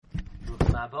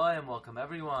Aboim, welcome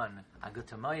everyone. Agut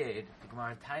Moyed. The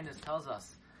Gemara in Tainus tells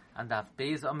us, and Daf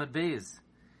Beis Amud Beis,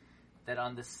 that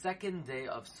on the second day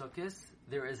of Sukkot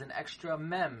there is an extra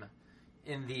mem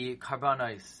in the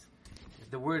karbanos.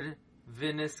 The word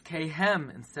vinis kehem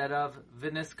instead of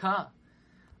vinis ka.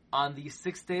 On the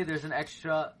sixth day there's an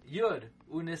extra yud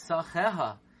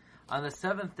unisacheha. On the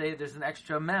seventh day there's an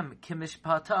extra mem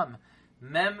kimishpatam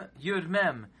mem yud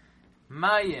mem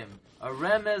mayim a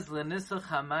remez lenisach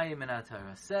hamayim in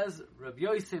Atara. Says Rabbi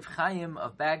Yosef Chaim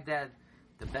of Baghdad,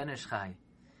 the Ben Ish Chai.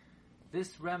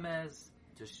 This remez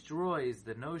destroys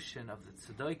the notion of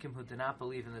the tzaddikim who do not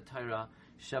believe in the Torah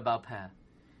Shebal Peh.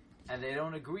 And they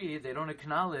don't agree, they don't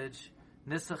acknowledge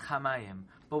Nisach Hamayim.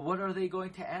 But what are they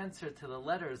going to answer to the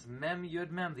letters Mem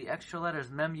Yud Mem, the extra letters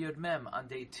Mem Yud Mem, on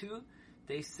day 2,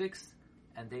 day 6,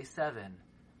 and day 7?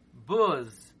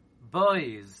 Buz,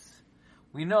 boys.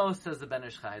 We know, says the Ben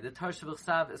Ish Chai, the Torah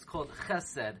Shebal is called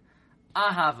Chesed,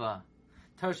 Ahava.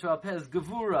 Torah Shebal Peh is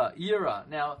Gevura, Yira.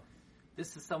 Now,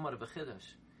 this is somewhat of a chiddush,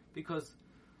 because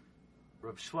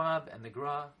Reb Schwab and the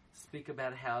Gra speak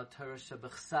about how Torah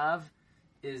Shebechsav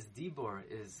is Dibor,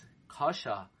 is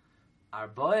Kasha,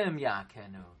 Arboim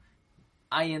Yakenu,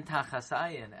 Ayin Tachas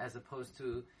Ayin, as opposed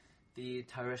to the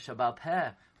Torah Shebal Peh,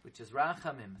 which is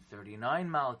Rachamim,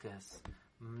 39 Malchus,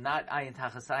 not Ayin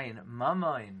Tachas Ayin,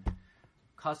 Mamoin,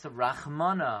 Kasav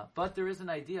Rachmana. But there is an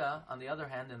idea, on the other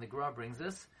hand, and the Gra brings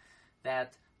this,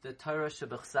 that the Torah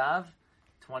Shebechsav,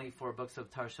 24 books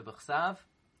of Torah Shebechsav,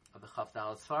 of the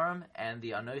Chavdal Sfarim, and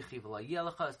the Anoichi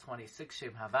V'Layelecha is 26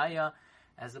 Shem Havaya,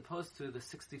 as opposed to the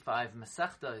 65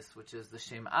 Masechtas, which is the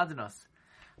Shem Adnos.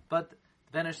 But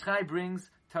Ben Ish Chai brings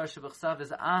Torah Shebechsav is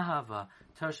Ahava,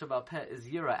 Torah Shebal Peh is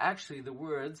Yira. Actually, the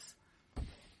words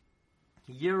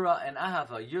Yira and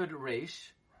Ahava, Yud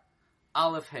Reish,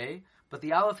 Aleph Hey, but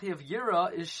the Aleph Hey of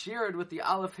Yira is shared with the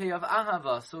Aleph Hey of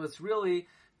Ahava, so it's really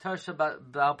Torah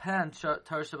Shebal Peh and Torah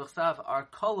Shebechsav are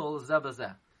Kolol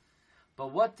Zebazeh.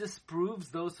 But what disproves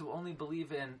those who only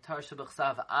believe in Torah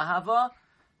Shebechsav Ahava?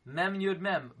 Mem Yud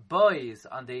Mem, boys,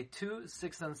 on day 2,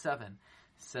 6, and 7.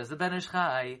 Says the Ben Ish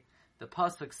Chai, the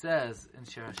Pasuk says in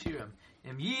Shir Hashirim,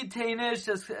 Im Yid Teinish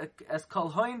as Kol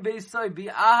Hoin Beisai Bi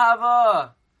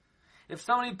Ahava. If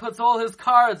somebody puts all his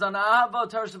cards on Ahava,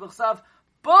 Torah Shebechsav,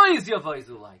 boys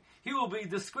Yavoizulai. He will be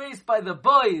disgraced by the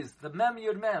boys, the Mem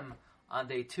Yud Mem, on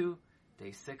day 2,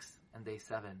 day 6, and day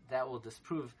 7. That will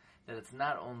disprove that it's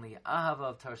not only Ahava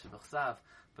of Torah Shebechsav,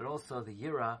 but also the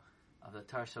Yira of the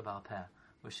Torah Shebal Peh.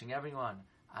 Wishing everyone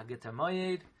Agita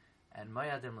Moyed and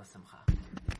Moyadim L'Simcha.